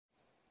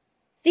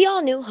The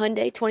all-new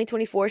Hyundai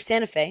 2024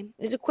 Santa Fe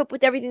is equipped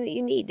with everything that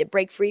you need to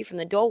break free from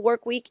the dull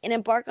work week and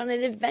embark on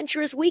an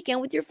adventurous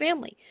weekend with your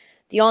family.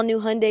 The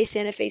all-new Hyundai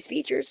Santa Fe's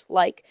features,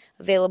 like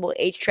available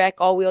H-Track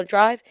all-wheel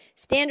drive,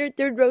 standard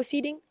third-row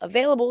seating,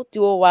 available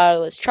dual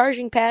wireless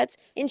charging pads,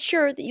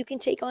 ensure that you can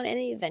take on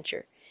any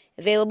adventure.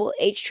 Available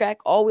H-Track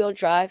all-wheel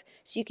drive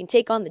so you can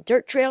take on the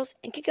dirt trails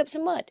and kick up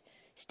some mud.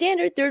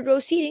 Standard third-row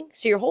seating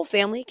so your whole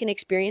family can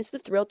experience the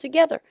thrill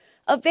together.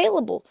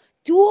 Available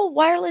dual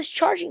wireless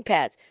charging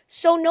pads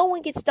so no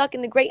one gets stuck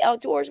in the great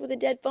outdoors with a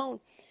dead phone.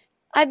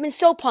 I've been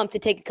so pumped to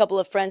take a couple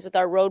of friends with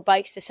our road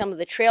bikes to some of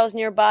the trails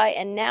nearby,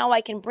 and now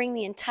I can bring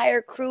the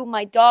entire crew,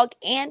 my dog,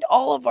 and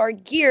all of our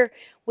gear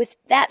with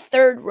that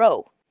third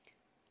row.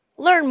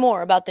 Learn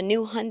more about the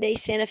new Hyundai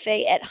Santa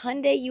Fe at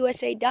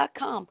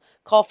HyundaiUSA.com.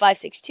 Call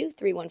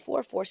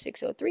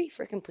 562-314-4603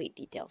 for complete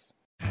details.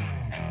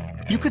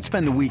 You could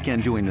spend the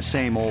weekend doing the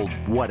same old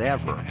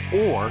whatever,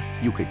 or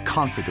you could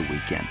conquer the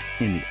weekend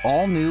in the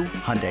all-new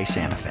Hyundai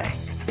Santa Fe.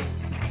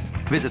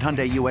 Visit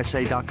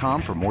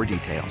HyundaiUSA.com for more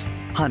details.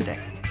 Hyundai,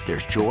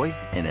 there's joy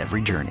in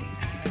every journey.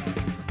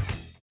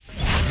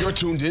 You're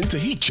tuned in to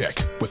Heat Check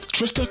with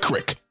Trista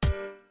Crick.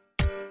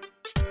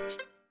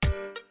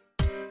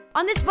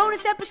 On this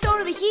bonus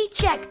episode of the Heat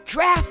Check,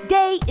 draft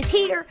day is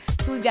here.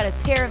 So we've got a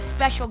pair of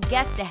special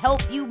guests to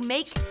help you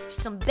make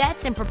some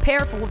bets and prepare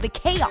for the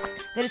chaos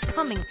that is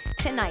coming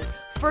tonight.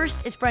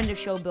 First is friend of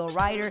show Bill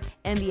Reiter,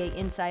 NBA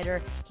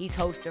insider. He's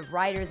host of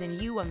Reiter Than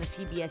You on the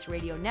CBS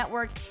radio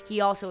network.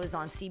 He also is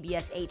on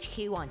CBS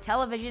HQ on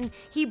television.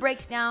 He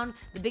breaks down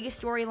the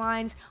biggest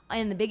storylines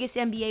in the biggest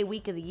NBA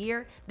week of the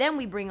year. Then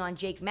we bring on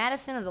Jake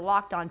Madison of the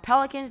Locked On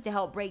Pelicans to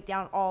help break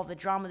down all the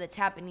drama that's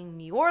happening in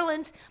New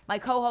Orleans. My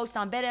co-host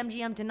on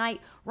BetMGM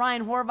tonight,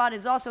 Ryan Horvath,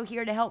 is also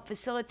here to help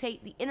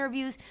facilitate the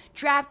interviews.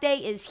 Draft day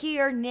is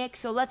here, Nick,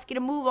 so let's get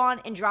a move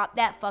on and drop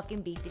that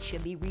fucking beat that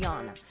should be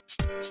Rihanna.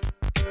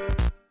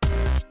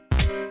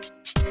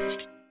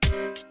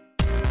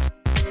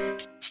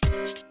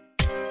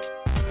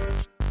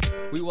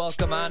 We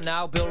welcome on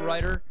now Bill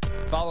Reiter.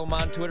 Follow him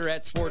on Twitter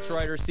at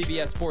SportsWriter,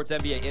 CBS Sports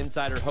NBA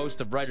insider,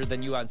 host of Reiter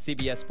Than You on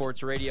CBS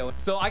Sports Radio.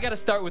 So I got to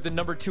start with the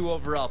number 2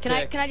 overall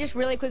pick. Can I just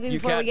really quickly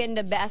before we get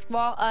into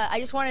basketball? I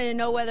just wanted to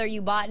know whether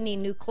you bought any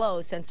new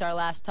clothes since our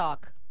last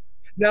talk.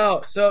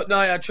 No,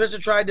 Trisha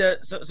tried to.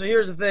 So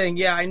here's the thing.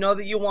 Yeah, I know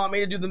that you want me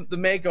to do the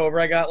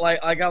makeover. I got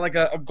like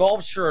a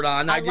golf shirt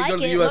on. I did go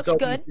to the U.S.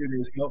 Open a few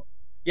days ago.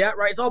 Yeah,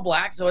 right. It's all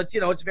black, so it's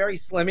it's very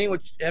slimming,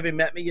 which having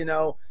met me,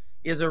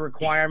 is a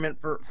requirement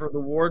for the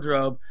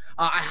wardrobe.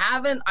 I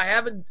haven't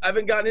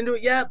gotten into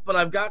it yet, but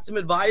I've got some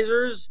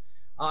advisors.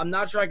 I'm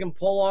not sure I can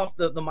pull off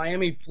the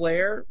Miami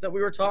flair that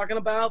we were talking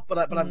about, but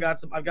I've got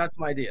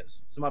some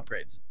ideas, some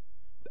upgrades.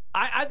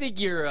 I think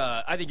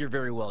you're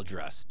very well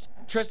dressed.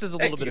 Trista's a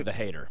little bit of a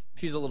hater.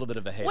 She's a little bit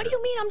of a hater. What do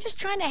you mean? I'm just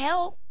trying to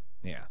help.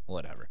 Yeah,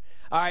 whatever.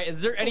 All right,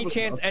 is there any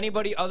chance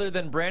anybody other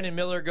than Brandon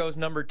Miller goes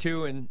number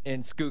 2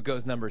 and Scoot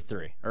goes number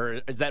 3?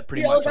 Or is that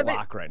pretty much a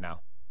lock right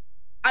now?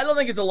 I don't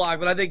think it's a lock,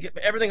 but I think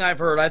everything I've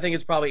heard, I think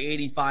it's probably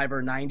 85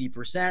 or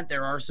 90%.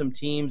 There are some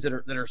teams that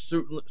are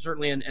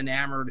certainly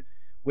enamored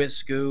with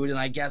Scoot, and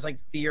I guess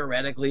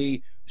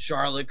theoretically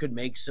Charlotte could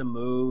make some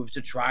moves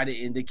to try to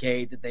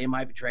indicate that they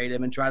might trade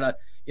him and try to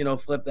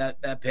flip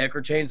that pick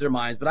or change their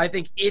minds. But I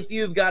think if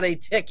you've got a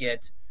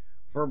ticket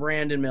for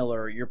Brandon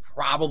Miller, you're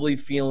probably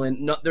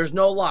feeling there's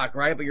no lock,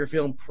 right? But you're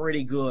feeling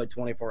pretty good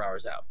 24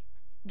 hours out.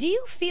 Do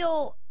you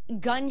feel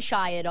gun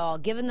shy at all,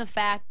 given the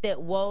fact that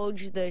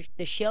Woj,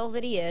 the shill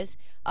that he is,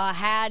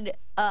 had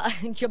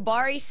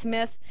Jabari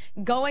Smith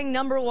going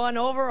number 1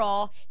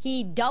 overall?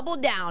 He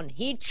doubled down,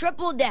 he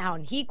tripled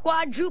down, he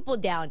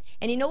quadrupled down,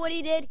 and you know what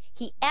he did?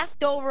 He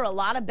effed over a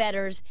lot of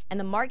bettors, and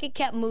the market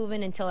kept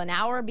moving until an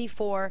hour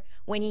before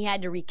when he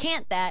had to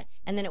recant that,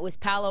 and then it was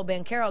Paolo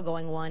Banchero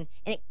going 1,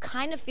 and it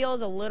kind of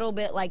feels a little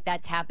bit like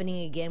that's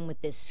happening again with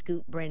this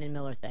Scoot Brandon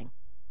Miller thing.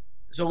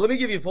 So let me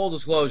give you full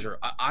disclosure.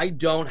 I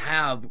don't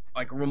have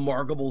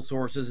remarkable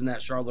sources in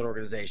that Charlotte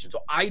organization.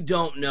 So I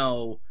don't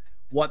know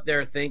what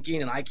they're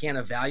thinking, and I can't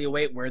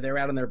evaluate where they're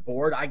at on their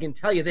board. I can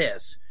tell you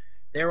this.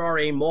 There are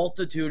a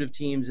multitude of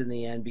teams in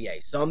the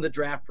NBA, some that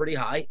draft pretty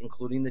high,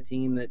 including the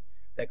team that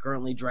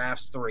currently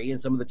drafts 3,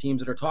 and some of the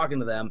teams that are talking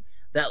to them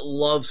that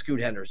love Scoot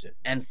Henderson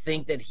and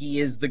think that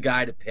he is the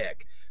guy to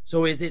pick.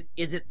 So is it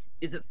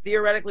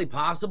theoretically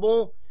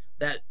possible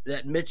that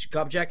Mitch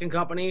Kupchak and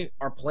company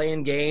are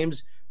playing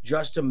games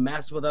just to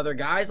mess with other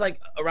guys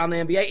around the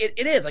NBA?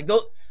 It is.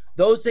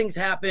 Those things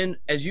happen.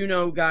 As you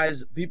know,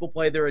 guys, people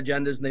play their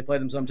agendas, and they play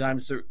them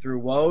sometimes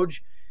through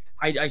Woj.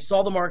 I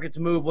saw the markets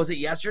move. Was it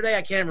yesterday?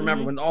 I can't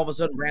remember when all of a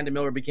sudden Brandon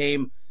Miller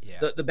became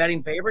the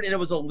betting favorite, and it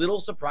was a little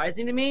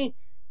surprising to me.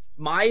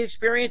 My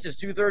experience is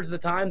 2/3 of the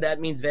time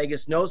that means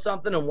Vegas knows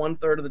something, and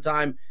 1/3 of the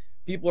time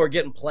people are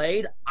getting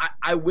played.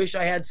 I wish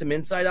I had some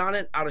insight on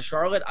it out of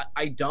Charlotte.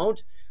 I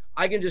don't.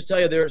 I can just tell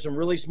you there are some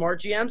really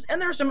smart GMs,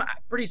 and there are some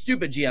pretty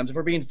stupid GMs, if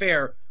we're being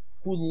fair,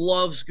 who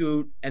love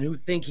Scoot and who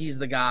think he's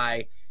the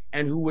guy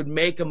and who would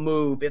make a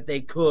move if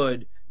they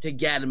could to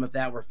get him if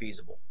that were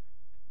feasible.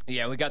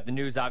 Yeah, we got the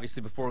news,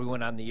 obviously, before we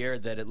went on the air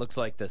that it looks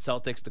like the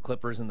Celtics, the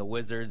Clippers, and the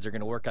Wizards are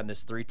going to work on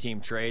this 3-team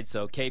trade.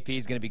 So KP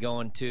is going to be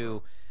going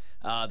to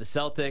the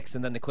Celtics,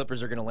 and then the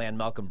Clippers are going to land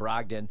Malcolm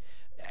Brogdon.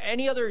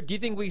 Do you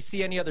think we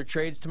see any other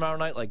trades tomorrow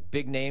night, like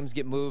big names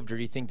get moved, or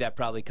do you think that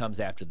probably comes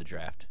after the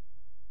draft?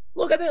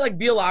 Look, I think like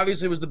Beal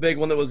obviously was the big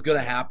one that was going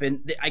to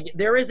happen. I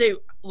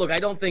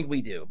don't think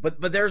we do,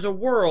 but there's a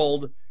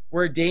world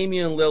where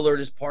Damian Lillard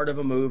is part of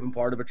a move and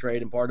part of a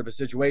trade and part of a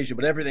situation.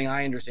 But everything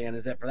I understand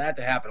is that for that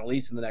to happen, at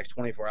least in the next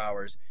 24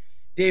 hours,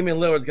 Damian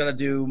Lillard's got to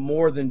do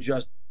more than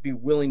just be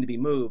willing to be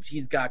moved.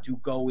 He's got to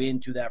go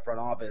into that front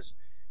office,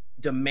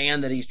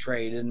 demand that he's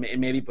traded, and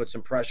maybe put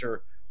some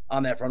pressure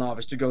on that front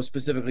office to go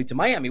specifically to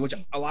Miami, which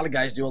a lot of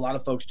guys do, a lot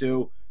of folks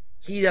do.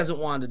 He doesn't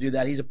want to do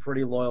that. He's a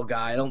pretty loyal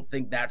guy. I don't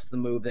think that's the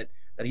move that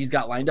he's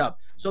got lined up.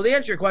 So the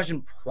answer to your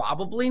question,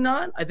 probably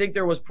not. I think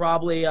there was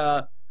probably,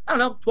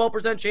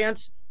 12%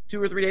 chance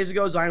 2 or 3 days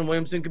ago Zion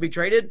Williamson could be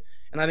traded,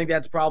 and I think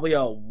that's probably a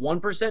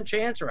 1%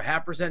 chance or a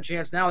 0.5%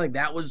 chance now. I think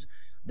that was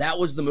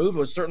the move. It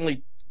was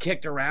certainly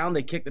kicked around.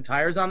 They kicked the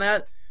tires on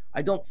that.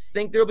 I don't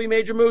think there'll be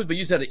major moves, but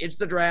you said it. It's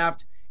the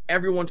draft.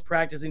 Everyone's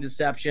practicing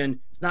deception.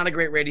 It's not a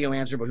great radio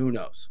answer, but who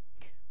knows?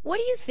 What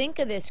do you think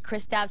of this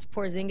Kristaps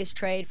Porzingis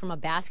trade from a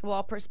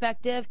basketball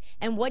perspective?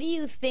 And what do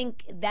you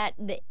think that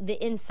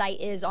the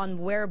insight is on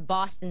where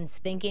Boston's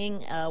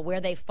thinking,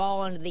 where they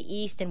fall into the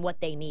East, and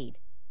what they need?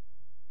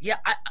 Yeah,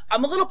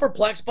 I'm a little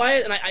perplexed by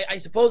it, and I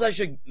suppose I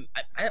should.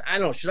 I don't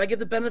know. Should I give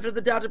the benefit of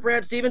the doubt to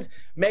Brad Stevens?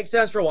 Makes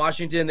sense for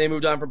Washington. They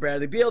moved on from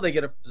Bradley Beal. They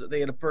get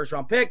a first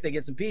round pick. They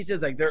get some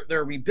pieces. Like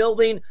they're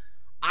rebuilding.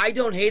 I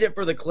don't hate it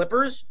for the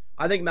Clippers.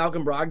 I think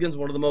Malcolm Brogdon's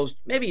one of the most.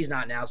 Maybe he's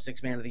not now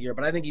 6th man of the year,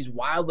 but I think he's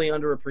wildly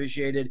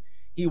underappreciated.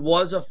 He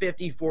was a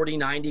 50, 40,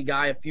 90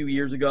 guy a few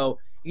years ago.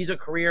 He's a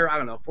career,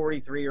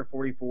 43 or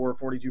 44,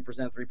 42%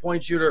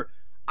 3-point shooter.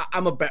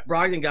 I'm a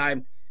Brogdon guy.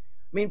 I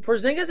mean,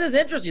 Porzingis is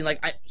interesting.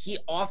 He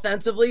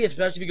offensively,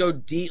 especially if you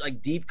go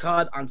deep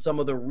cut on some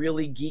of the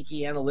really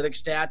geeky analytic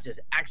stats, is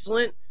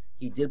excellent.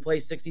 He did play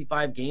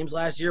 65 games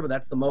last year, but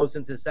that's the most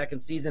since his second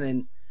season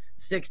in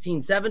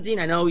 16-17.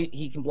 I know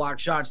he can block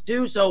shots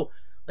too. So,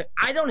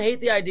 I don't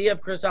hate the idea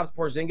of Kristaps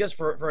Porzingis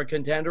for a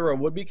contender or a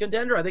would-be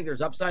contender. I think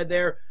there's upside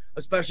there,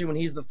 especially when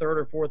he's the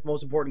 3rd or 4th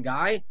most important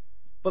guy.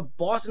 But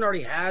Boston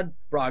already had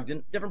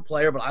Brogdon, different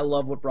player, but I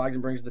love what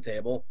Brogdon brings to the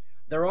table.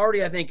 They're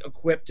already, I think,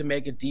 equipped to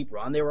make a deep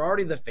run. They were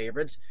already the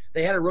favorites.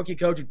 They had a rookie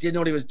coach who didn't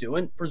know what he was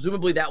doing.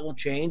 Presumably that will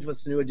change with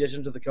some new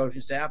additions to the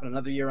coaching staff and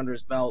another year under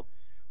his belt.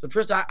 So,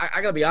 Tristan,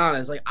 I got to be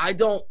honest. I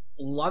don't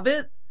love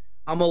it.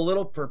 I'm a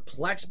little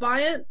perplexed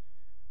by it.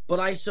 But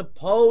I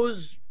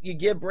suppose you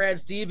give Brad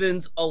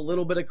Stevens a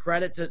little bit of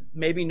credit to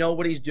maybe know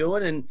what he's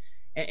doing. And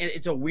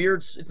it's a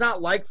weird – it's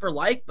not like for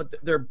like, but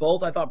they're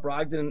both, I thought,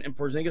 Brogdon and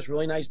Porzingis,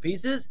 really nice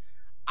pieces.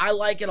 I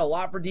like it a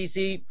lot for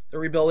DC.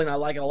 They're rebuilding. I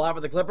like it a lot for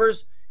the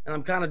Clippers. And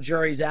I'm kind of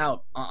jury's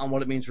out on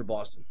what it means for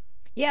Boston.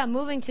 Yeah,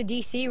 moving to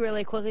D.C.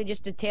 really quickly,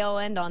 just to tail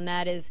end on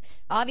that, is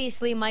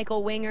obviously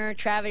Michael Winger,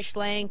 Travis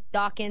Schlenk,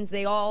 Dawkins,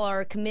 they all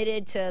are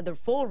committed to the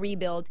full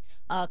rebuild.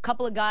 A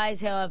couple of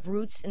guys have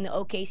roots in the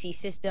OKC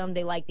system.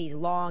 They like these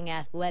long,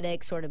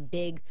 athletic, sort of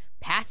big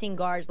passing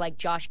guards like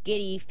Josh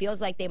Giddey.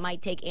 Feels like they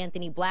might take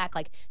Anthony Black.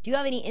 Do you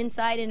have any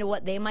insight into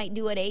what they might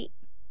do at 8?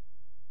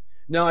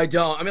 No, I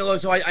don't. I mean,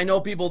 so I know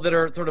people that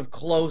are sort of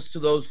close to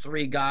those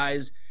 3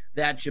 guys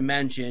that you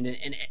mentioned,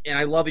 and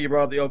I love that you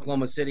brought up the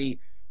Oklahoma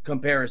City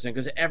comparison,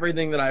 because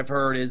everything that I've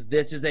heard is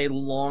this is a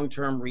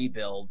long-term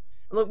rebuild.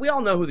 Look, we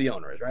all know who the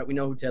owner is, right? We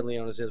know who Ted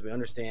Leonis is. We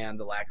understand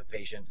the lack of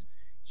patience.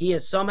 He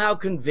has somehow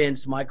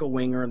convinced Michael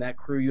Winger and that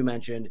crew you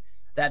mentioned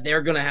that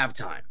they're going to have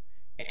time.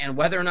 And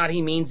whether or not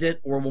he means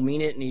it or will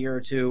mean it in a year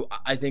or two,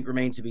 I think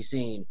remains to be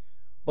seen.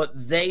 But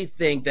they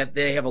think that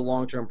they have a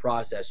long-term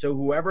process. So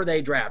whoever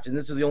they draft, and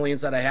this is the only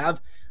insight I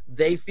have,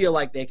 they feel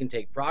like they can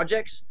take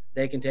projects,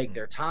 they can take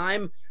their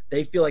time.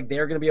 They feel like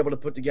they're going to be able to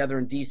put together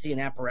in D.C. an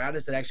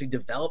apparatus that actually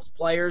develops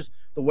players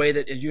the way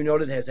that, as you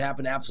noted, has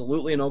happened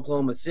absolutely in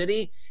Oklahoma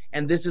City.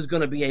 And this is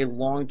going to be a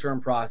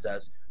long-term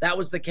process. That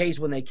was the case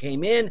when they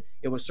came in.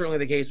 It was certainly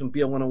the case when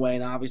Beal went away,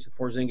 and obviously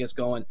Porzingis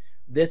going.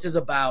 This is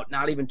about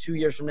not even 2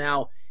 years from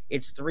now.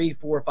 It's 3,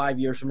 4, 5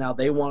 years from now.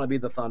 They want to be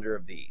the Thunder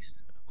of the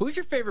East. Who's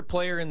your favorite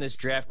player in this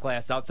draft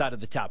class outside of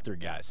the top 3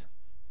 guys?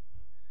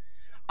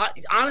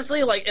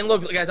 Honestly, and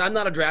look, guys, I'm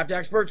not a draft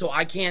expert, so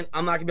I'm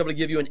not gonna be able to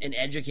give you an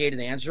educated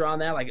answer on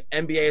that.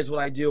 NBA is what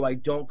I do. I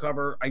don't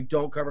cover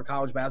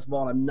college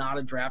basketball, and I'm not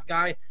a draft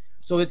guy.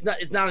 So it's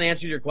not an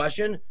answer to your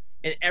question.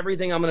 And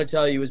everything I'm gonna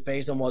tell you is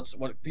based on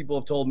what people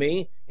have told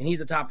me. And he's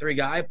a top 3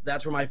 guy.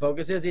 That's where my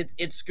focus is.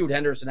 It's Scoot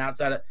Henderson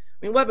outside of.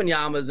 I mean,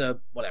 Wembanyama's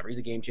he's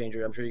a game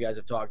changer. I'm sure you guys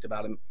have talked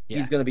about him. Yeah.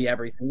 He's gonna be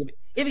everything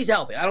if he's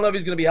healthy. I don't know if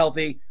he's gonna be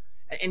healthy.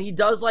 And he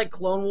does like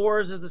Clone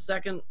Wars as the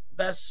second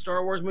best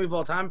Star Wars movie of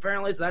all time,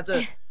 apparently. So that's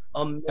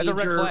a major that's a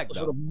red flag,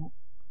 sort of.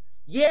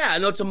 Yeah,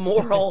 no, it's a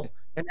moral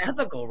and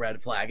ethical red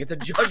flag. It's a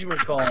judgment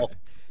call.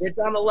 It's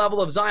on the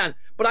level of Zion.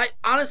 But I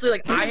honestly,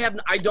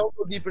 I don't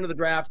go deep into the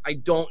draft. I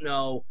don't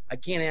know. I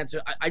can't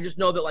answer. I just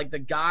know that the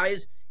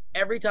guys,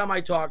 every time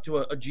I talk to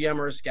a GM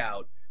or a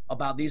scout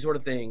about these sort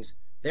of things,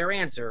 their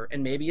answer,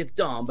 and maybe it's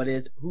dumb, but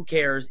is who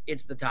cares?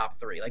 It's the top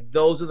three. Like,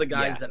 those are the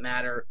guys that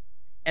matter.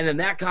 And in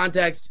that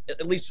context,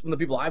 at least from the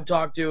people I've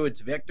talked to,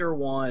 it's Victor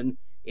 1,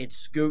 it's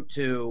Scoot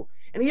 2,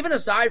 and even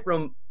aside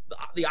from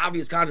the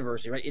obvious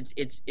controversy, right?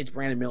 It's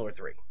Brandon Miller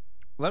 3.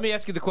 Let me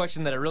ask you the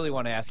question that I really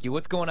want to ask you.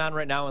 What's going on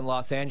right now in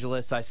Los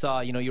Angeles? I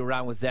saw, you were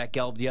around with Zach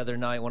Gelb the other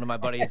night, one of my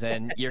buddies,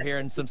 and you're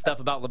hearing some stuff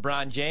about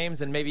LeBron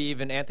James and maybe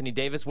even Anthony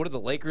Davis. What do the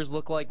Lakers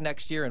look like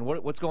next year, and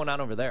what's going on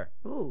over there?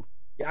 Ooh.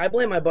 Yeah, I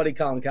blame my buddy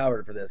Colin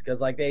Cowherd for this because,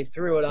 they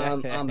threw it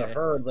on the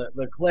herd,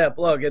 the clip.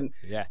 Look, and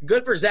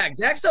good for Zach.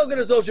 Zach's so good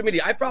at social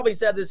media. I've probably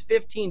said this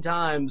 15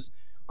 times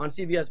on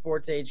CBS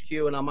Sports HQ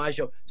and on my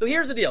show. So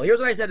here's the deal. Here's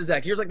what I said to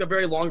Zach. Here's the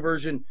very long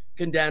version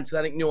condensed, because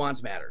I think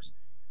nuance matters.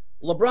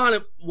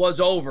 LeBron was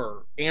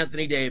over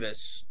Anthony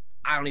Davis,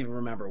 I don't even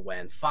remember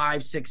when,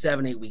 5, 6,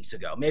 7, 8 weeks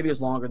ago. Maybe it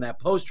was longer than that,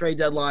 post-trade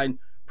deadline,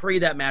 pre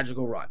that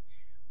magical run.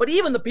 But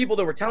even the people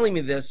that were telling me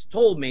this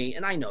told me,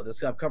 and I know this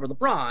because I've covered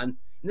LeBron, and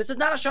this is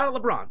not a shot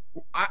at LeBron.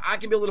 I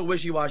can be a little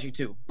wishy-washy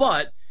too.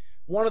 But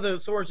one of the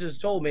sources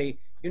told me,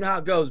 you know how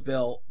it goes,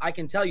 Bill. I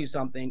can tell you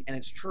something, and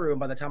it's true, and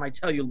by the time I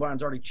tell you,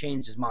 LeBron's already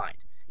changed his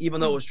mind,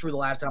 even though it was true the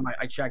last time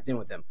I checked in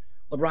with him.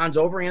 LeBron's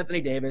over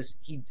Anthony Davis.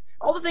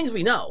 All the things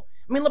we know.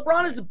 I mean,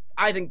 LeBron is,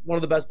 I think, one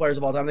of the best players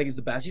of all time. I think he's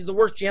the best. He's the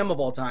worst GM of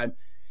all time.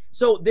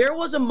 So there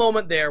was a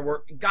moment there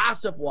where,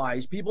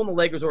 gossip-wise, people in the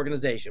Lakers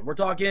organization, we're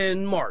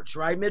talking March,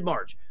 right,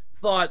 mid-March,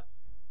 thought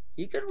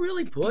he could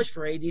really push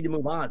for AD to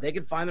move on. If they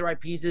could find the right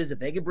pieces, if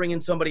they could bring in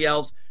somebody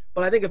else.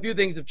 But I think a few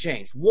things have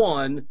changed.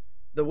 One,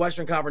 the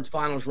Western Conference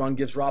Finals run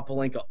gives Rob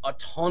Pelinka a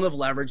ton of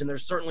leverage, and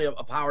there's certainly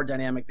a power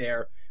dynamic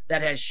there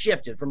that has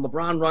shifted from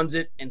LeBron runs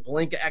it and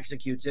Pelinka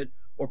executes it,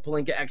 or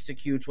Pelinka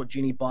executes what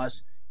Jeannie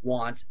Buss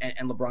wants,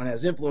 and LeBron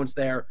has influence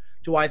there,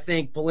 to I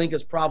think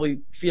Pelinka's probably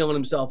feeling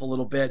himself a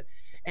little bit.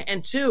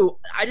 And two,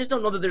 I just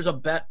don't know that there's a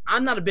bet.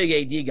 I'm not a big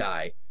AD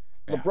guy.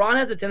 Yeah. LeBron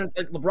has a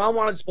tendency. LeBron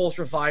wanted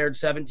Spoelstra fired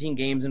 17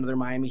 games into their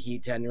Miami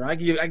Heat tenure. I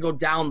go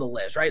down the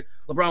list, right?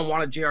 LeBron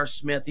wanted J.R.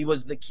 Smith. He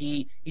was the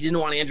key. He didn't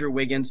want Andrew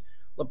Wiggins.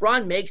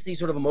 LeBron makes these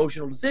sort of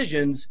emotional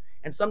decisions,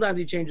 and sometimes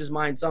he changes his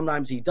mind,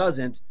 sometimes he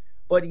doesn't.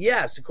 But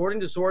yes,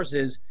 according to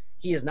sources,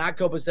 he is not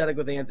copacetic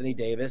with Anthony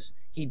Davis.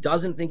 He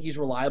doesn't think he's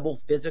reliable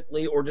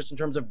physically or just in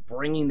terms of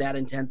bringing that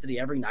intensity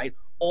every night.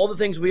 All the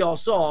things we all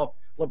saw,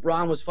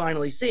 LeBron was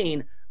finally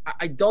seeing.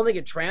 I don't think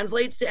it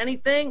translates to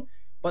anything,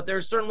 but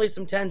there's certainly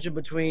some tension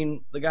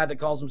between the guy that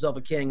calls himself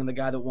a king and the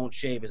guy that won't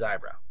shave his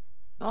eyebrow.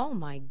 Oh,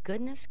 my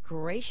goodness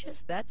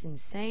gracious. That's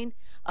insane.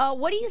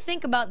 What do you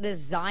think about this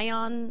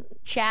Zion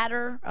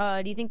chatter?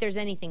 Do you think there's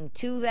anything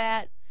to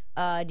that?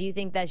 Do you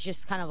think that's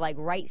just kind of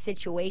right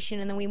situation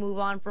and then we move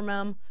on from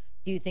him?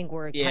 Do you think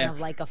we're kind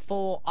of a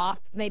full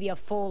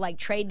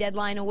trade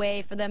deadline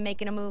away for them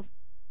making a move?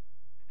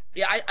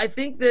 Yeah, I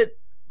think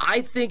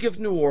if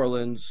New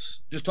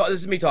Orleans, this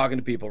is me talking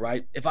to people,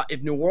 right?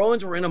 If New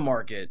Orleans were in a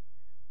market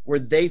where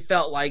they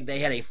felt like they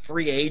had a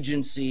free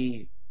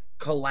agency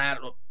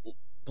collateral,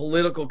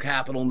 political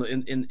capital in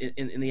the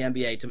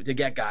NBA to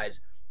get guys,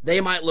 they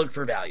might look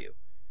for value.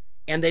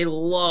 And they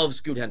love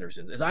Scoot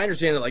Henderson. As I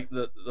understand it,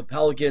 the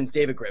Pelicans,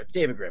 David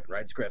Griffin,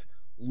 right? It's Griff,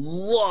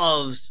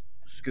 loves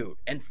Scoot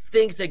and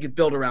thinks they could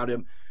build around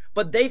him.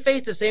 But they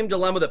face the same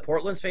dilemma that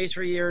Portland's faced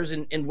for years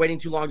and waiting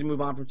too long to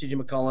move on from TJ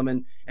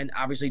McCollum and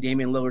obviously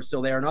Damian Lillard's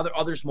still there and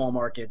other small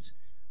markets.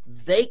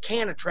 They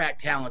can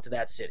attract talent to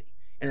that city.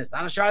 And it's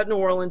not a shot at New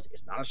Orleans.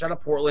 It's not a shot at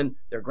Portland.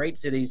 They're great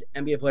cities.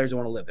 NBA players don't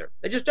want to live there.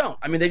 They just don't.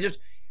 I mean,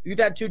 you've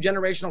had two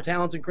generational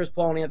talents in Chris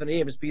Paul and Anthony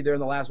Davis be there in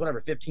the last,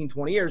 15,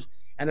 20 years,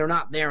 and they're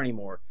not there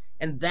anymore.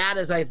 And that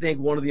is, I think,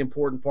 one of the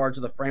important parts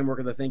of the framework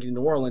of the thinking in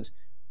New Orleans.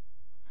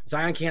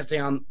 Zion can't stay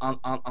on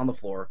the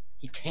floor.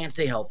 He can't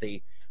stay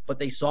healthy. But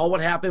they saw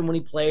what happened when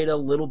he played a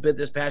little bit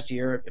this past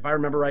year. If I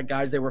remember right,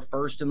 guys, they were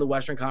first in the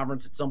Western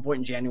Conference at some point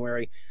in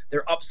January.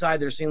 Their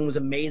upside, their ceiling was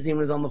amazing when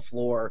he was on the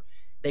floor.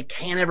 They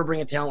can't ever bring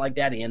a talent like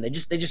that in. They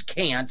just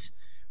can't.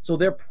 So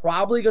they're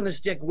probably going to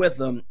stick with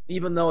them,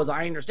 even though, as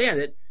I understand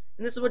it,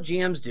 and this is what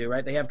GMs do,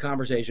 right? They have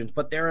conversations.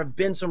 But there have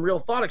been some real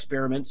thought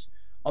experiments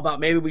about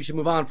maybe we should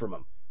move on from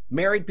him.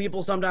 Married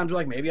people sometimes are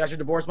like, maybe I should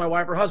divorce my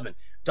wife or husband.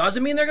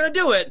 Doesn't mean they're going to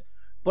do it.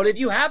 But if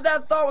you have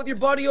that thought with your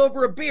buddy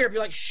over a beer, if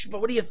you're like, shh,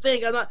 but what do you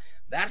think?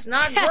 That's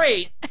not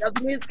great.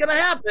 Doesn't mean it's going to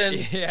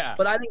happen. Yeah.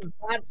 But I think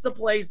that's the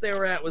place they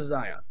were at with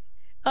Zion.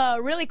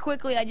 Really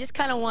quickly, I just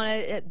kind of want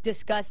to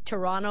discuss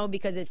Toronto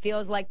because it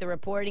feels like the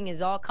reporting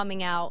is all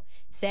coming out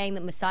saying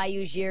that Masai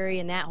Ujiri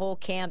and that whole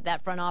camp,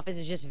 that front office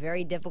is just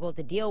very difficult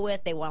to deal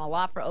with. They want a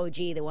lot for OG.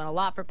 They want a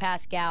lot for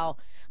Pascal.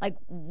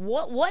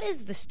 What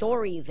is the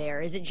story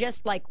there? Is it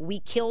just we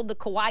killed the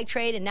Kawhi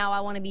trade and now I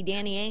want to be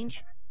Danny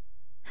Ainge?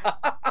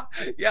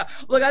 Yeah,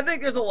 look, I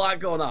think there's a lot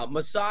going on.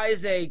 Masai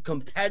is a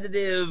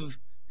competitive,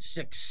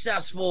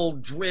 successful,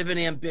 driven,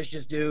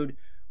 ambitious dude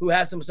who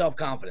has some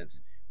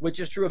self-confidence, which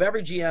is true of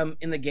every GM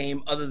in the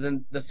game other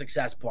than the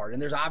success part.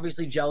 And there's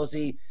obviously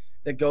jealousy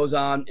that goes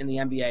on in the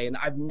NBA, and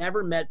I've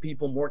never met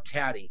people more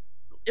catty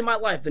in my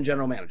life than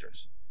general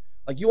managers.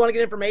 You want to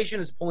get information,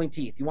 it's pulling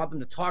teeth. You want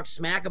them to talk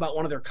smack about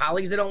one of their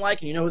colleagues they don't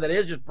like, and you know who that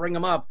is, just bring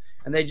them up,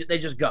 and they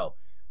just go.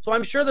 So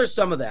I'm sure there's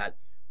some of that.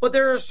 But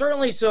there are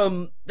certainly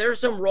some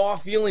raw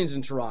feelings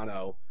in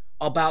Toronto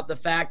about the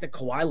fact that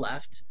Kawhi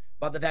left,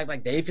 about the fact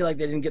like they feel like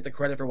they didn't get the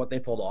credit for what they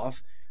pulled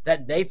off,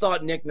 that they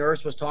thought Nick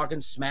Nurse was talking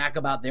smack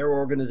about their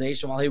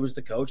organization while he was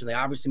the coach, and they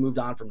obviously moved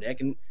on from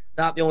Nick. And it's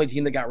not the only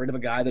team that got rid of a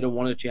guy that had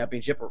won a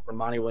championship, or in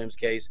Monty Williams'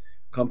 case,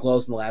 come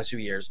close in the last few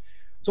years.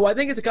 So I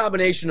think it's a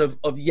combination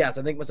of yes,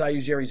 I think Masai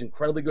Ujiri is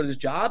incredibly good at his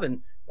job,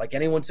 and like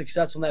anyone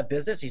successful in that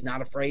business, he's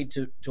not afraid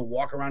to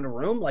walk around a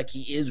room like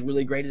he is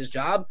really great at his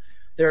job.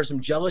 There are some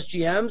jealous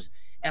GMs,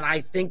 and I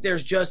think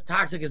there's just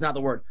toxic is not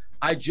the word.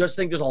 I just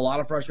think there's a lot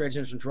of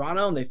frustration in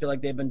Toronto, and they feel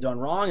like they've been done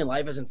wrong, and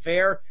life isn't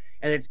fair,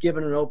 and it's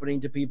given an opening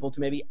to people to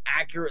maybe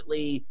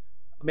accurately,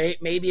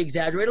 maybe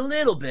exaggerate a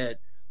little bit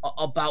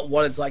about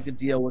what it's like to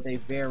deal with a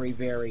very,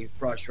 very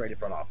frustrated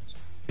front office.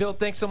 Bill,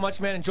 thanks so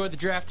much, man. Enjoy the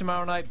draft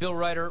tomorrow night. Bill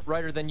Reiter,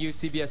 Reiter Than You,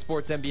 CBS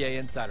Sports NBA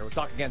Insider. We'll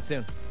talk again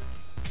soon.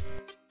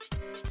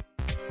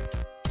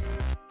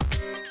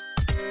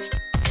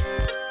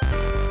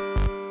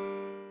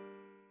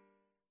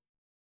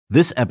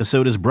 This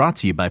episode is brought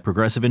to you by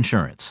Progressive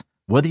Insurance.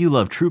 Whether you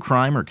love true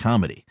crime or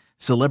comedy,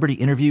 celebrity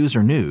interviews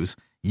or news,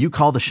 you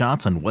call the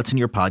shots on what's in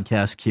your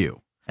podcast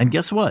queue. And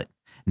guess what?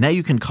 Now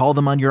you can call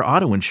them on your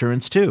auto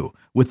insurance too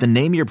with the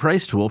Name Your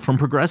Price tool from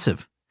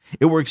Progressive.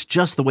 It works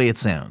just the way it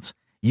sounds.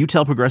 You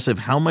tell Progressive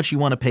how much you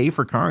want to pay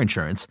for car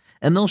insurance,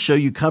 and they'll show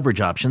you coverage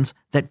options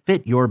that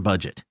fit your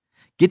budget.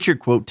 Get your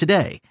quote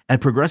today at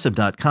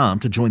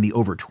Progressive.com to join the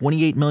over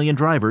 28 million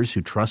drivers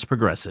who trust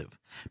Progressive.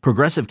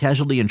 Progressive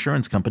Casualty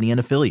Insurance Company and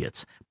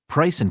Affiliates.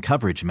 Price and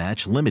coverage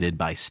match limited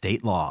by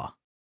state law.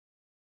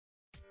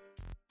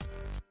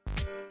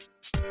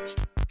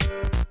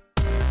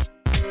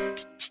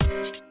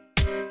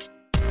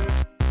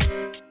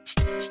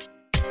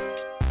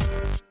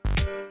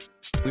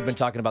 We've been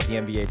talking about the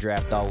NBA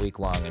draft all week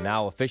long, and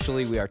now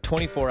officially we are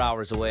 24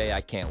 hours away.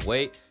 I can't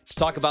wait to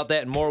talk about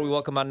that and more. We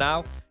welcome on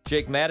now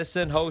Jake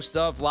Madison, host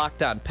of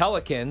Locked On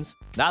Pelicans,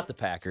 not the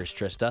Packers,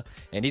 Trista,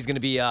 and he's going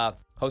to be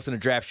hosting a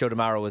draft show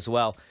tomorrow as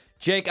well.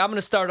 Jake, I'm going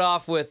to start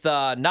off with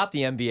not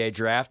the NBA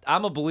draft.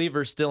 I'm a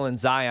believer still in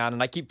Zion,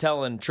 and I keep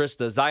telling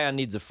Trista, Zion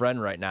needs a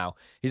friend right now.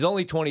 He's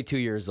only 22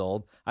 years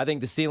old. I think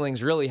the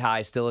ceiling's really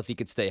high still if he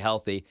could stay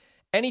healthy.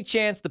 Any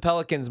chance the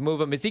Pelicans move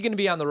him? Is he going to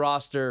be on the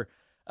roster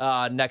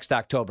next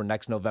October,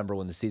 next November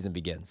when the season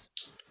begins?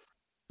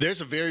 There's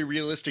a very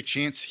realistic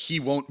chance he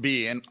won't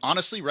be. And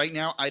honestly, right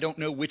now, I don't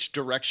know which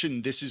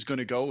direction this is going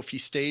to go, if he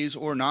stays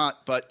or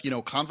not. But,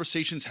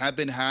 conversations have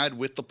been had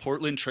with the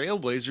Portland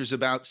Trailblazers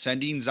about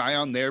sending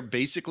Zion there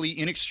basically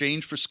in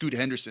exchange for Scoot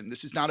Henderson.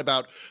 This is not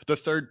about the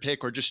third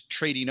pick or just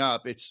trading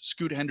up. It's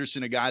Scoot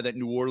Henderson, a guy that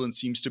New Orleans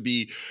seems to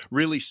be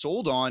really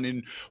sold on.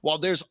 And while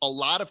there's a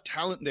lot of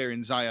talent there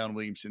in Zion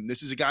Williamson,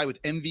 this is a guy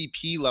with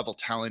MVP level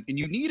talent. And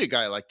you need a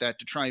guy like that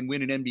to try and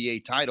win an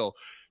NBA title.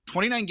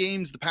 29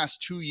 games the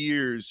past 2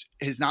 years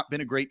has not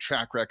been a great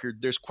track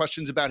record. There's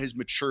questions about his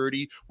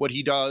maturity, what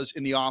he does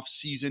in the off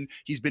season.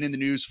 He's been in the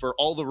news for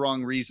all the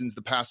wrong reasons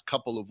the past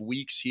couple of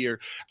weeks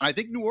here. And I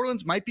think New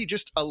Orleans might be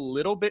just a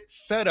little bit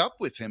fed up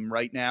with him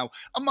right now.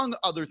 Among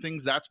other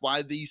things, that's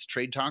why these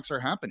trade talks are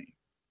happening.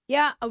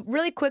 Yeah,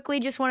 really quickly,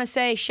 just want to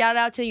say shout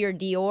out to your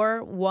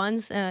Dior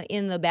ones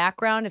in the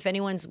background. If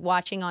anyone's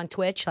watching on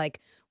Twitch,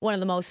 like one of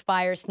the most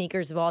fire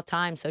sneakers of all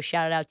time. So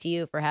shout out to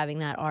you for having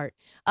that art.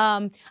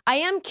 I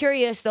am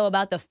curious, though,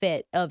 about the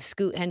fit of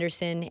Scoot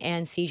Henderson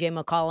and CJ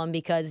McCollum,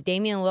 because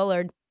Damian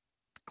Lillard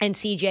and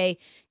CJ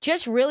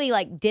just really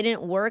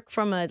didn't work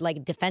from a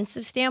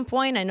defensive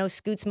standpoint. I know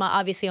Scoot's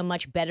obviously a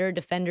much better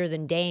defender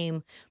than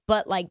Dame,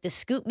 but does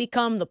Scoot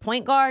become the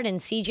point guard and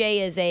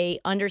CJ is a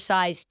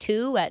undersized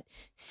 2 at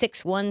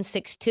 6'1",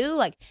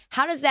 6'2"?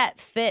 How does that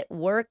fit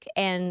work?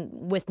 And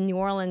with New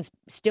Orleans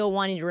still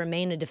wanting to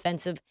remain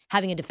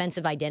having a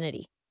defensive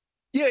identity?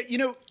 Yeah,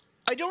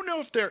 I don't know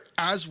if they're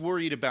as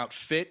worried about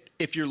fit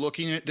if you're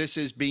looking at this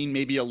as being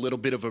maybe a little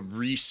bit of a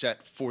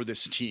reset for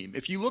this team.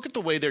 If you look at the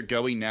way they're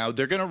going now,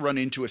 they're going to run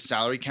into a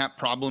salary cap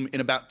problem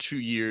in about 2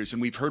 years.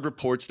 And we've heard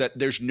reports that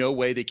there's no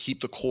way they keep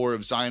the core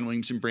of Zion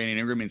Williamson, Brandon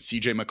Ingram, and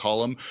CJ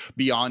McCollum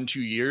beyond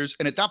 2 years.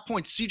 And at that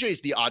point, CJ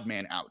is the odd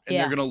man out, and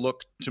they're going to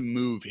look to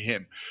move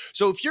him.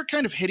 So if you're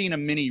kind of hitting a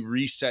mini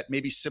reset,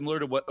 maybe similar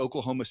to what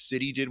Oklahoma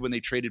City did when they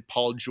traded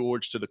Paul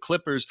George to the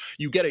Clippers,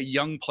 you get a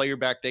young player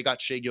back. They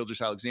got Shai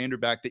Gilgeous-Alexander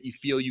back that you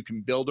feel you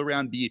can build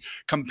around, be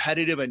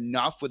competitive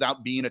enough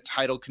without being a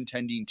title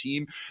contending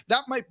team.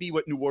 That might be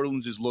what New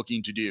Orleans is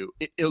looking to do.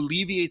 It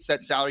alleviates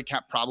that salary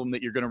cap problem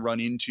that you're going to run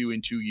into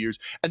in 2 years.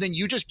 And then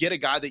you just get a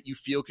guy that you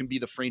feel can be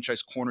the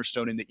franchise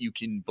cornerstone and that you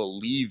can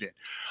believe in.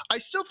 I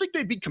still think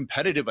they'd be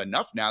competitive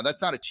enough now.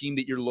 That's not a team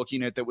that you're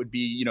looking at that would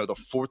be, the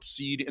 4th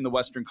seed in the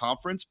Western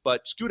Conference,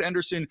 but Scoot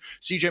Henderson,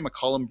 CJ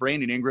McCollum,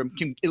 Brandon Ingram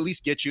can at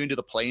least get you into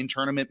the play-in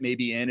tournament,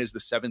 maybe in as the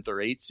 7th or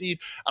 8th seed.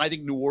 And I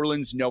think New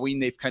Orleans, knowing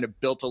they've kind of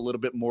built a little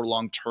bit more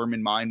long-term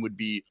in mind would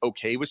be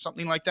okay with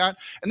something like that.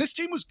 And this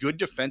team was good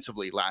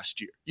defensively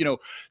last year.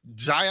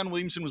 Zion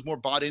Williamson was more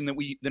bought in than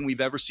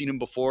we've ever seen him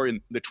before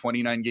in the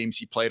 29 games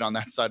he played on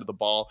that side of the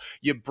ball.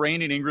 You have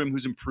Brandon Ingram,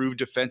 who's improved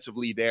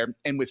defensively there.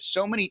 And with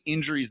so many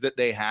injuries that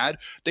they had,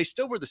 they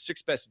still were the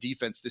sixth best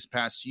defense this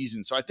past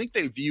season. So I think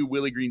they view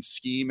Willie Green's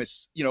scheme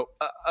as,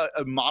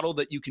 a model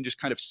that you can just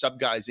kind of sub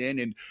guys in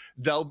and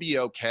they'll be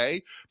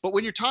okay. But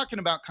when you're talking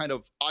about kind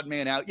of odd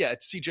man out, yeah,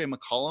 it's CJ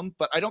McCollum,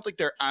 but I don't think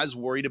they're as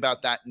worried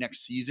about that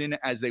next season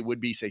as they would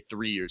be, say,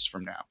 3 years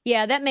from now.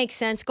 Yeah, that makes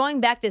sense.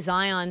 Going back to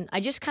Zion, I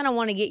just kind of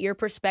want to get your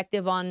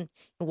perspective on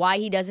why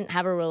he doesn't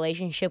have a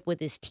relationship with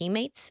his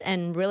teammates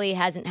and really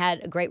hasn't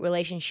had a great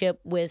relationship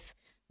with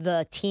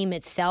the team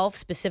itself,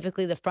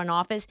 specifically the front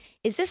office.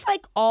 Is this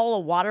like all a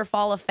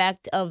waterfall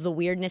effect of the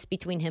weirdness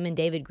between him and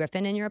David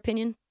Griffin, in your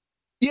opinion?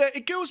 Yeah,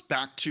 it goes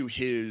back to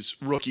his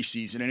rookie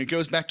season, and it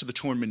goes back to the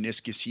torn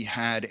meniscus he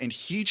had, and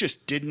he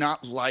just did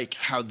not like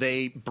how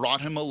they brought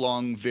him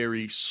along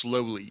very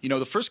slowly.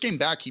 The first game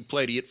back he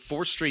played, he hit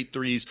 4 straight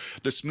threes.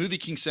 The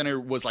Smoothie King Center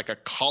was like a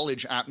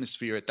college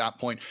atmosphere at that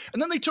point,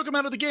 and then they took him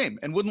out of the game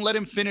and wouldn't let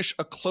him finish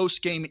a close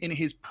game in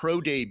his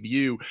pro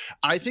debut.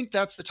 I think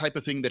that's the type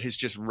of thing that has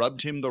just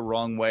rubbed him the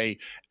wrong way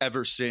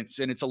ever since,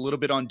 and it's a little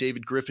bit on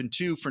David Griffin,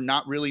 too, for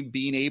not really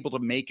being able to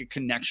make a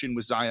connection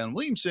with Zion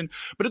Williamson,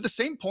 but at the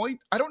same point,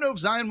 I don't know if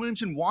Zion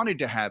Williamson wanted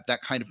to have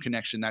that kind of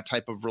connection, that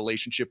type of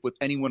relationship with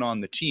anyone on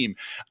the team.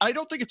 I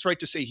don't think it's right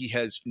to say he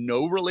has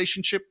no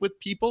relationship with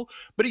people,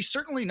 but he's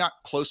certainly not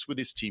close with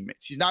his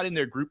teammates. He's not in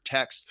their group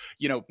text,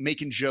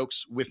 making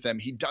jokes with them.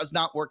 He does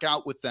not work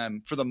out with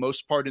them for the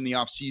most part in the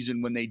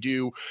offseason when they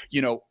do,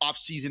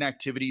 off-season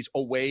activities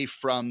away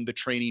from the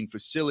training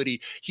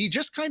facility. He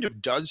just kind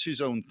of does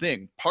his own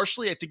thing.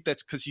 Partially, I think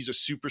that's because he's a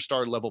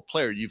superstar level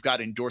player. You've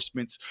got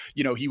endorsements.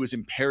 He was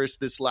in Paris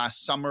this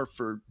last summer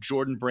for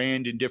Jordan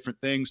Brand and different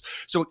things.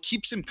 So it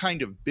keeps him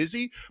kind of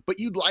busy, but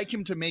you'd like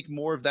him to make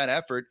more of that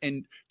effort.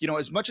 And,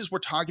 as much as we're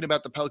talking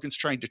about the Pelicans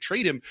trying to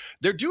trade him,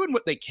 they're doing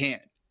what they can.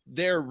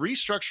 They're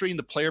restructuring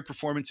the player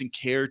performance and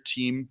care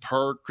team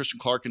per Christian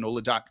Clark and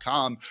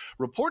Ola.com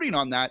reporting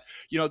on that.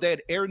 They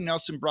had Aaron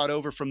Nelson brought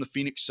over from the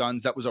Phoenix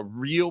Suns. That was a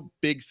real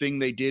big thing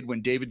they did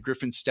when David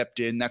Griffin stepped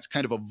in. That's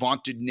kind of a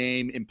vaunted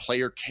name in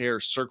player care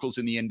circles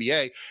in the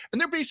NBA.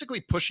 And they're basically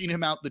pushing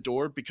him out the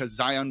door because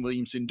Zion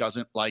Williamson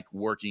doesn't like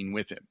working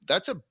with him.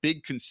 That's a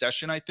big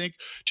concession, I think,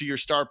 to your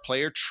star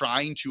player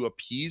trying to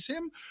appease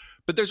him.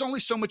 But there's only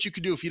so much you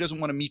could do if he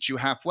doesn't want to meet you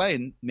halfway.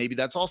 And maybe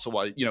that's also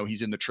why,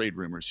 he's in the trade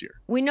rumors here.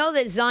 We know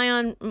that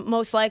Zion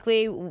most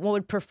likely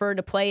would prefer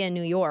to play in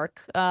New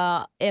York.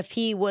 If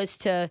he was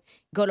to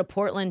go to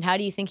Portland, how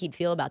do you think he'd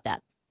feel about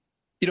that?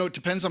 It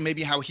depends on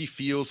maybe how he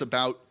feels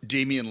about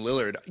Damian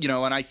Lillard,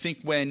 and I think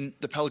when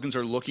the Pelicans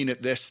are looking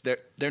at this,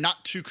 they're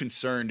not too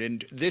concerned.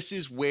 And this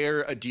is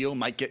where a deal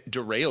might get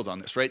derailed on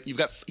this, right?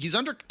 He's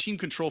under team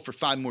control for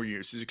 5 more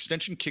years. His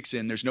extension kicks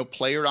in. There's no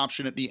player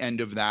option at the end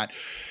of that.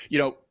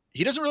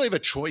 He doesn't really have a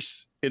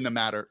choice in the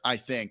matter, I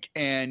think.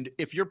 And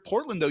if you're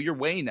Portland, though, you're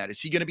weighing that. Is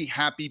he going to be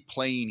happy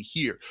playing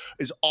here?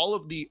 Is all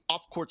of the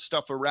off-court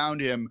stuff around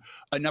him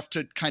enough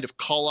to kind of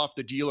call off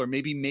the deal or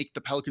maybe make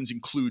the Pelicans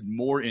include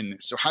more in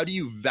this? So how do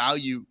you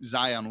value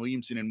Zion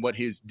Williamson and what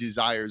his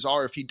desires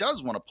are if he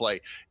does want to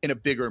play in a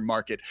bigger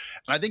market?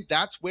 And I think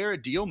that's where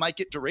a deal might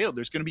get derailed.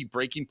 There's going to be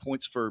breaking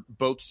points for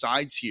both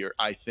sides here,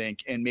 I think.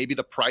 And maybe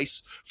the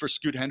price for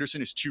Scoot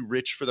Henderson is too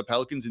rich for the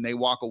Pelicans and they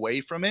walk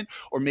away from it.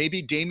 Or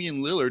maybe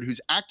Damian Lillard,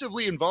 who's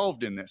actively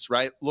involved in this,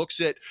 right, looks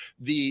at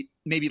the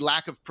maybe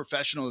lack of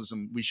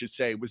professionalism, we should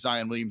say, with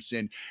Zion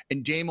Williamson,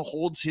 and Dame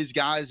holds his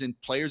guys and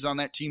players on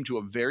that team to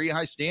a very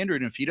high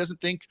standard. And if he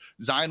doesn't think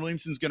Zion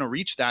Williamson's going to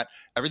reach that,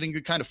 everything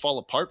could kind of fall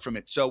apart from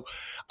it. So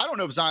I don't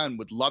know if Zion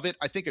would love it.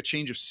 I think a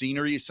change of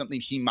scenery is something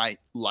he might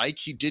like.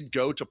 He did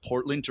go to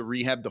Portland to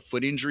rehab the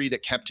foot injury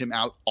that kept him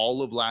out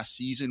all of last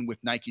season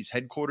with Nike's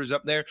headquarters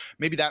up there.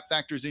 Maybe that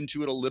factors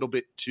into it a little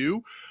bit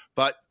too,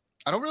 but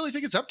I don't really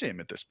think it's up to him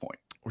at this point.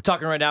 We're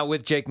talking right now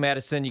with Jake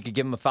Madison. You can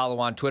give him a follow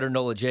on Twitter.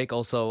 NOLA Jake,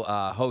 also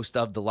host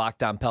of the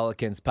Locked On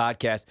Pelicans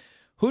podcast.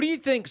 Who do you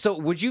think? So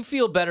would you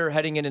feel better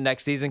heading into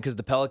next season? Because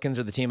the Pelicans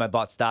are the team I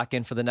bought stock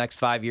in for the next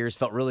 5 years.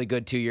 Felt really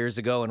good 2 years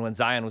ago and when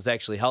Zion was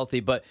actually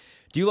healthy. But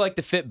do you like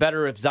the fit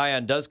better if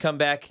Zion does come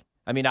back?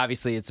 I mean,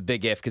 obviously it's a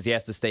big if because he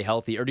has to stay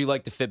healthy. Or do you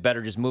like the fit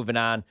better just moving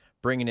on,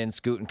 bringing in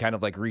Scoot and kind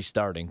of like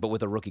restarting, but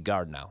with a rookie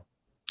guard now?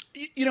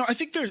 I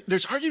think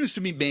there's arguments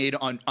to be made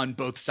on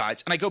both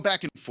sides, and I go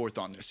back and forth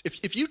on this.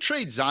 If you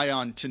trade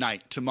Zion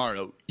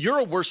tomorrow, you're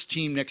a worse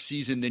team next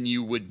season than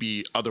you would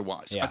be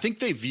otherwise. Yeah. I think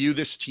they view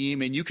this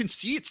team, and you can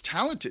see it's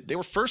talented. They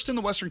were first in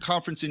the Western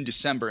Conference in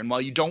December, and while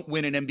you don't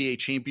win an NBA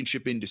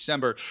championship in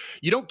December,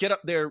 you don't get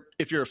up there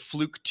if you're a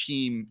fluke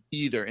team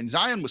either. And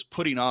Zion was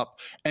putting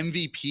up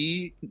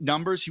MVP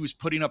numbers. He was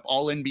putting up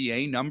all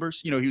NBA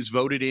numbers. He was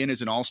voted in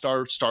as an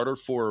all-star starter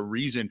for a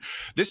reason.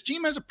 This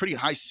team has a pretty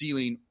high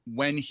ceiling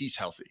when he's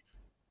healthy.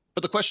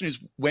 But the question is,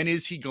 when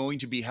is he going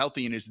to be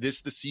healthy? And is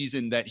this the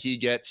season that he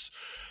gets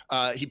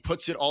he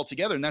puts it all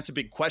together, and that's a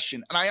big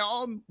question. And I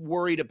am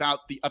worried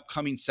about the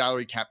upcoming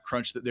salary cap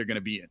crunch that they're going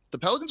to be in. The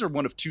Pelicans are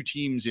one of two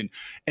teams in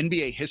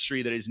NBA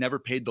history that has never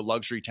paid the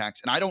luxury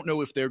tax, and I don't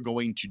know if they're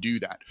going to do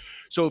that.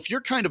 So if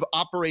you're kind of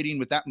operating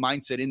with that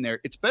mindset in there,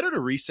 it's better to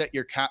reset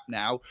your cap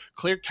now,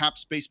 clear cap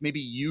space, maybe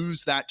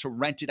use that to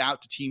rent it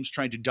out to teams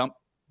trying to dump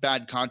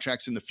bad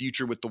contracts in the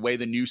future with the way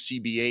the new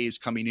CBA is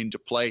coming into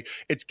play.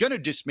 It's going to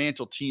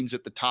dismantle teams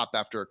at the top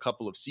after a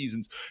couple of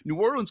seasons. New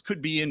Orleans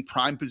could be in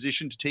prime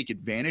position to take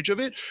advantage of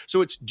it.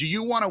 So it's, do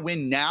you want to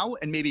win now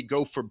and maybe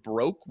go for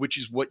broke, which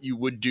is what you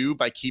would do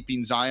by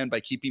keeping Zion, by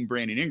keeping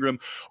Brandon Ingram,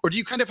 or do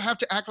you kind of have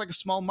to act like a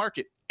small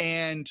market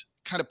and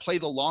kind of play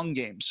the long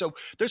game? So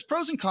there's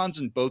pros and cons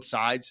on both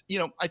sides.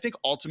 I think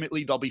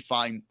ultimately they'll be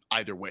fine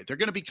either way. They're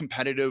going to be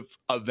competitive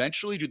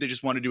eventually. Do they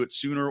just want to do it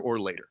sooner or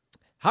later?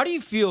 How do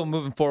you feel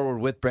moving forward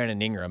with Brandon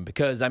Ingram?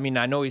 Because, I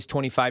know he's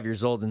 25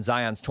 years old and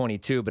Zion's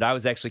 22, but I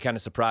was actually kind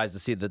of surprised to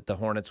see that the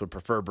Hornets would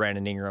prefer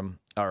Brandon Ingram,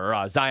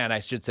 or Zion, I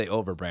should say,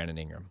 over Brandon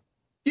Ingram.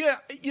 Yeah,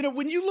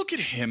 when you look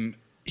at him,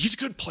 he's a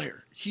good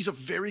player. He's a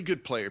very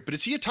good player. But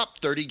is he a top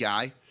 30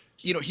 guy?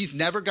 He's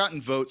never gotten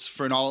votes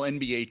for an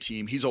all-NBA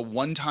team. He's a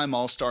one-time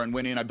all-star and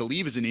went in, I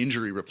believe, as an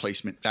injury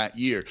replacement that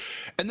year.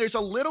 And there's a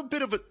little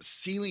bit of a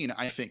ceiling,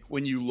 I think,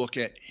 when you look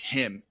at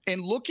him.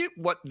 And look at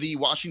what the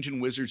Washington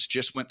Wizards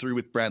just went through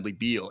with Bradley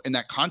Beal in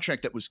that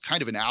contract that was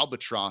kind of an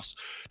albatross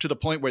to the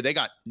point where they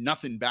got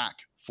nothing back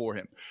for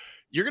him.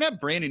 You're going to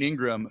have Brandon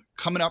Ingram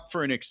coming up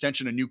for an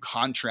extension, a new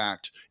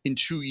contract in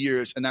 2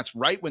 years, and that's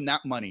right when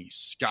that money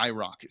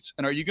skyrockets.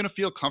 And are you going to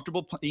feel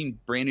comfortable paying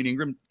Brandon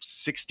Ingram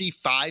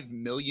 $65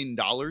 million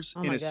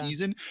in a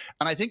season?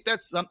 And I think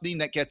that's something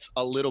that gets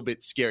a little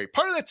bit scary.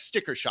 Part of that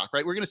sticker shock,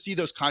 right? We're going to see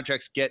those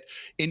contracts get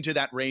into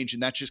that range,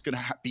 and that's just going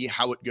to be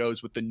how it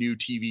goes with the new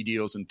TV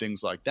deals and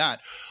things like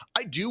that.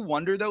 I do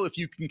wonder, though, if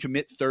you can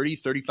commit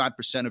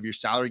 35% of your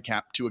salary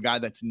cap to a guy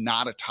that's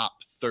not a top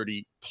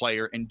 30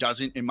 player and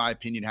doesn't, in my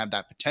opinion, have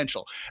that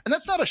potential. And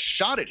that's not a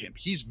shot at him.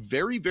 He's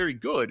very, very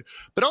good.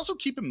 But also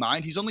keep in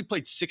mind, he's only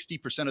played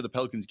 60% of the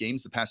Pelicans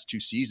games the past 2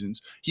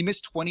 seasons. He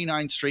missed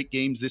 29 straight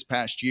games this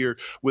past year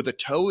with a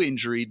toe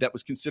injury that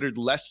was considered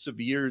less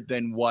severe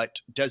than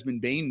what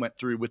Desmond Bane went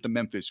through with the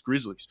Memphis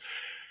Grizzlies.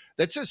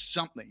 That says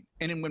something.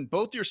 And when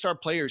both your star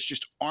players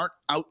just aren't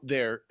out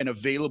there and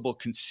available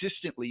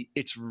consistently,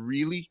 it's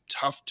really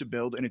tough to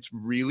build and it's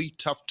really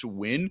tough to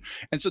win.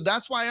 And so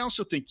that's why I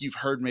also think you've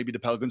heard maybe the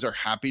Pelicans are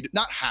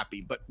not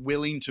happy, but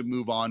willing to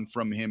move on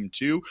from him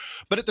too.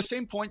 But at the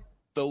same point,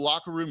 the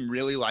locker room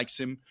really likes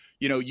him.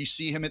 You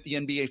see him at the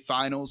NBA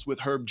Finals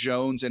with Herb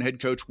Jones and head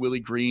coach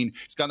Willie Green.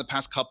 He's gone the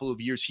past couple of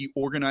years. He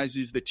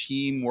organizes the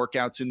team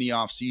workouts in the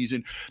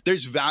offseason.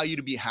 There's value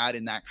to be had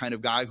in that kind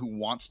of guy who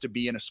wants to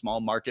be in a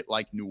small market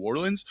like New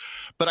Orleans.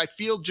 But I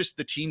feel just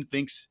the team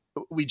thinks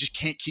we just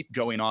can't keep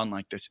going on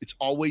like this. It's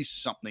always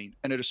something.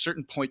 And at a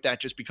certain point, that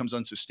just becomes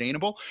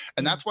unsustainable.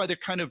 And that's why they're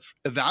kind of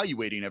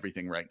evaluating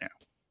everything right now.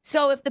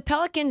 So if the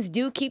Pelicans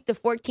do keep the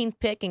 14th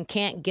pick and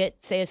can't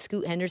get, say, a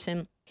Scoot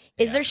Henderson,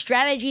 is their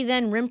strategy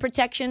then rim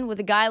protection with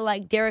a guy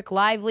like Derek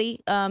Lively?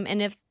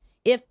 And if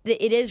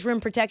it is rim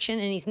protection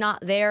and he's not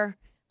there,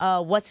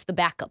 what's the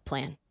backup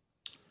plan?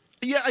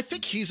 Yeah, I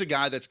think he's a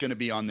guy that's going to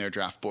be on their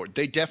draft board.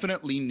 They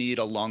definitely need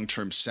a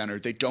long-term center.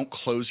 They don't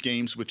close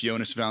games with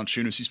Jonas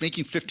Valanciunas, who's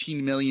making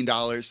 $15 million.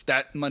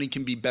 That money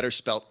can be better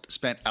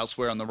spent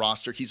elsewhere on the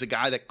roster. He's a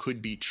guy that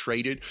could be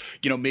traded.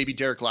 Maybe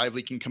Derek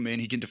Lively can come in.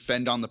 He can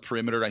defend on the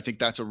perimeter. I think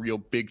that's a real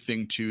big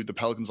thing, too. The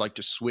Pelicans like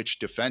to switch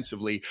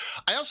defensively.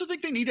 I also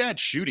think they need to add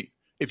shooting.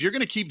 If you're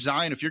going to keep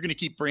Zion, if you're going to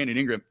keep Brandon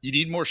Ingram, you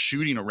need more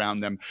shooting around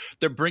them.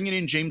 They're bringing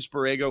in James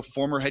Borrego,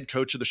 former head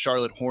coach of the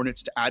Charlotte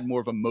Hornets, to add more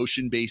of a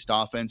motion-based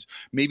offense.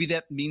 Maybe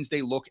that means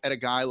they look at a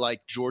guy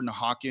like Jordan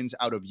Hawkins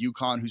out of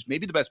UConn, who's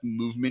maybe the best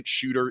movement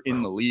shooter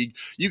in the league.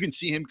 You can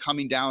see him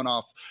coming down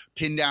off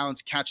pin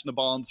downs, catching the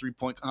ball on the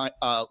three-point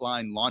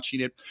line,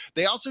 launching it.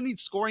 They also need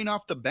scoring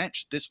off the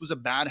bench. This was a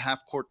bad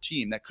half-court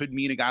team. That could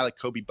mean a guy like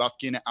Kobe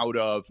Buffkin out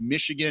of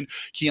Michigan,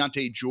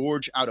 Keontae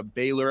George out of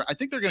Baylor. I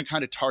think they're going to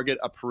kind of target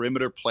a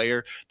perimeter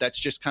player that's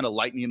just kind of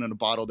lightning in a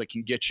bottle that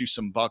can get you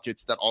some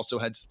buckets, that also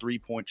has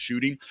 3-point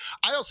shooting.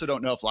 I also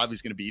don't know if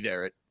Lively's going to be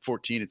there at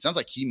 14. It sounds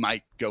like he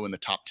might go in the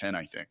top 10,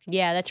 I think.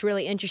 Yeah, that's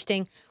really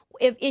interesting.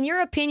 If, in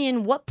your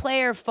opinion, what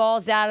player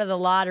falls out of the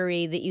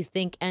lottery that you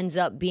think ends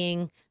up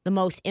being the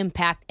most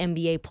impact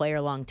NBA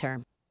player long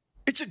term?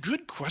 It's a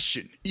good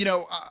question.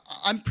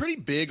 I'm pretty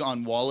big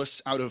on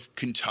Wallace out of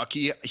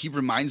Kentucky. He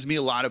reminds me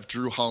a lot of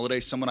Drew Holiday,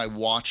 someone I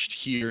watched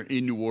here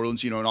in New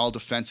Orleans, an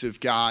all-defensive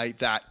guy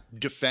that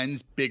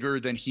defends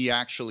bigger than he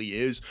actually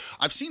is.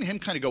 I've seen him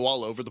kind of go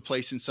all over the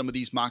place in some of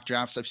these mock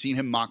drafts. I've seen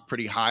him mock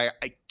pretty high.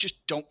 I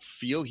just don't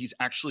feel he's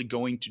actually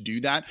going to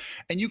do that.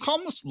 And you can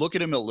almost look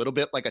at him a little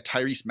bit like a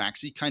Tyrese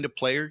Maxey kind of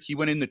player. He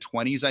went in the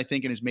 20s, I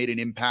think, and has made an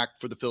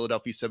impact for the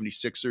Philadelphia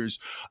 76ers,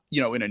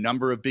 in a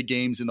number of big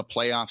games in the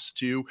playoffs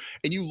too.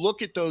 And you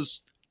look at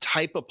those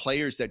type of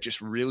players that just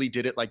really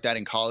did it like that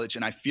in college,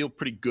 and I feel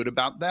pretty good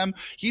about them.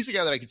 He's a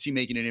guy that I could see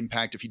making an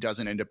impact if he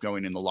doesn't end up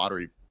going in the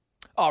lottery.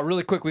 Oh,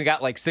 really quick, we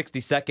got like 60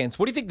 seconds.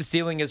 What do you think the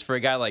ceiling is for a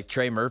guy like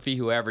Trey Murphy,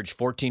 who averaged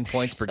 14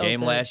 points per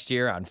game last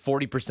year on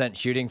 40%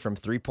 shooting from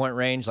three-point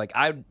range? Like,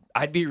 I'm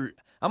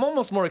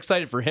almost more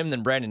excited for him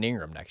than Brandon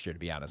Ingram next year, to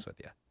be honest with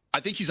you. I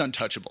think he's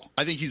untouchable.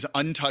 I think he's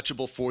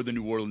untouchable for the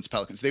New Orleans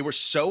Pelicans. They were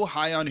so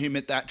high on him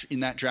in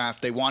that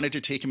draft. They wanted to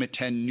take him at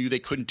 10, knew they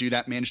couldn't do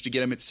that, managed to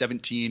get him at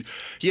 17.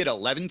 He had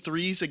 11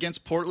 threes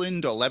against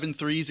Portland, 11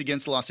 threes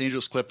against the Los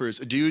Angeles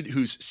Clippers. A dude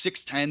who's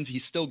 6'10",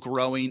 he's still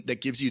growing,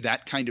 that gives you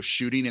that kind of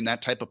shooting and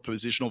that type of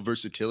positional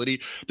versatility.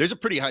 There's a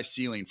pretty high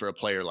ceiling for a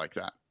player like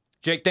that.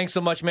 Jake, thanks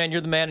so much, man. You're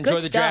the man. Enjoy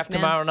the draft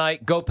tomorrow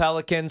night. Go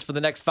Pelicans for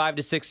the next 5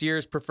 to 6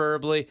 years,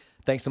 preferably.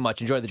 Thanks so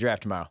much. Enjoy the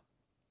draft tomorrow.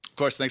 Of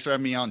course. Thanks for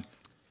having me on.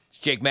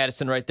 Jake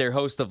Madison right there,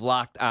 host of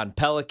Locked on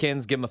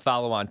Pelicans. Give him a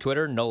follow on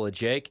Twitter, NOLA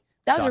Jake.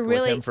 That was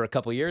with him for a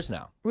couple years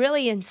now.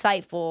 Really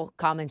insightful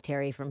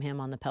commentary from him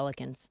on the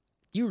Pelicans.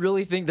 You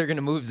really think they're going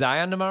to move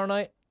Zion tomorrow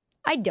night?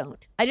 I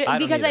don't.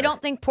 Because I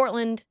don't think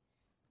Portland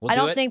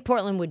think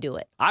Portland would do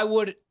it. I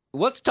would.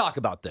 Let's talk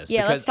about this.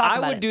 Yeah, because let's talk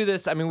about I would do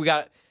this. I mean, we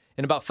got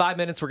in about 5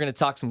 minutes, we're going to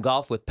talk some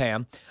golf with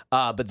Pam.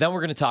 But then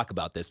we're going to talk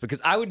about this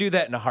because I would do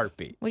that in a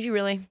heartbeat. Would you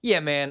really? Yeah,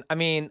 man. I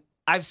mean,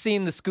 I've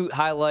seen the Scoot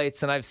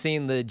highlights and I've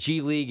seen the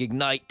G League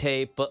Ignite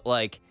tape, but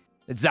like,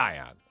 it's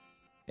Zion.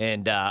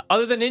 And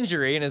other than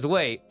injury and his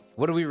weight,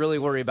 what do we really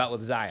worry about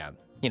with Zion?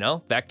 You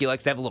know, the fact he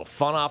likes to have a little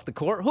fun off the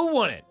court. Who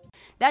won it?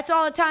 That's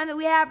all the time that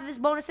we have for this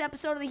bonus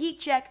episode of the Heat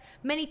Check.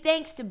 Many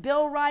thanks to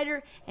Bill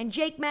Reiter and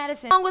Jake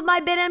Madison, along with my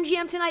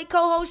BetMGM Tonight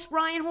co-host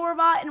Ryan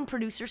Horvath and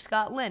producer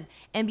Scott Lynn.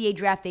 NBA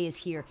Draft Day is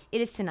here.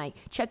 It is tonight.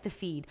 Check the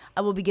feed.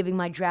 I will be giving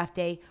my Draft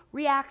Day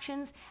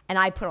reactions, and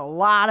I put a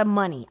lot of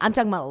money. I'm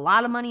talking about a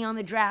lot of money on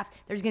the draft.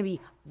 There's going to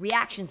be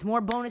reactions, more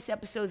bonus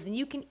episodes than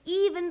you can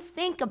even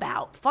think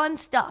about. Fun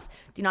stuff.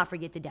 Do not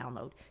forget to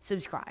download,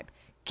 subscribe.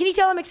 Can you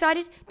tell I'm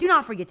excited? Do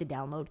not forget to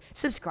download,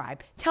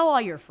 subscribe, tell all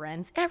your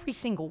friends, every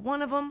single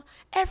one of them,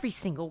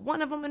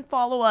 and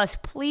follow us,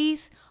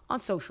 please,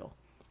 on social.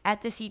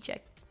 At This Heat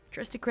Check,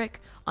 Trista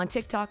Crick, on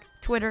TikTok,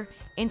 Twitter,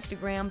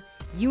 Instagram.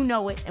 You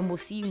know it, and we'll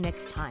see you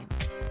next time.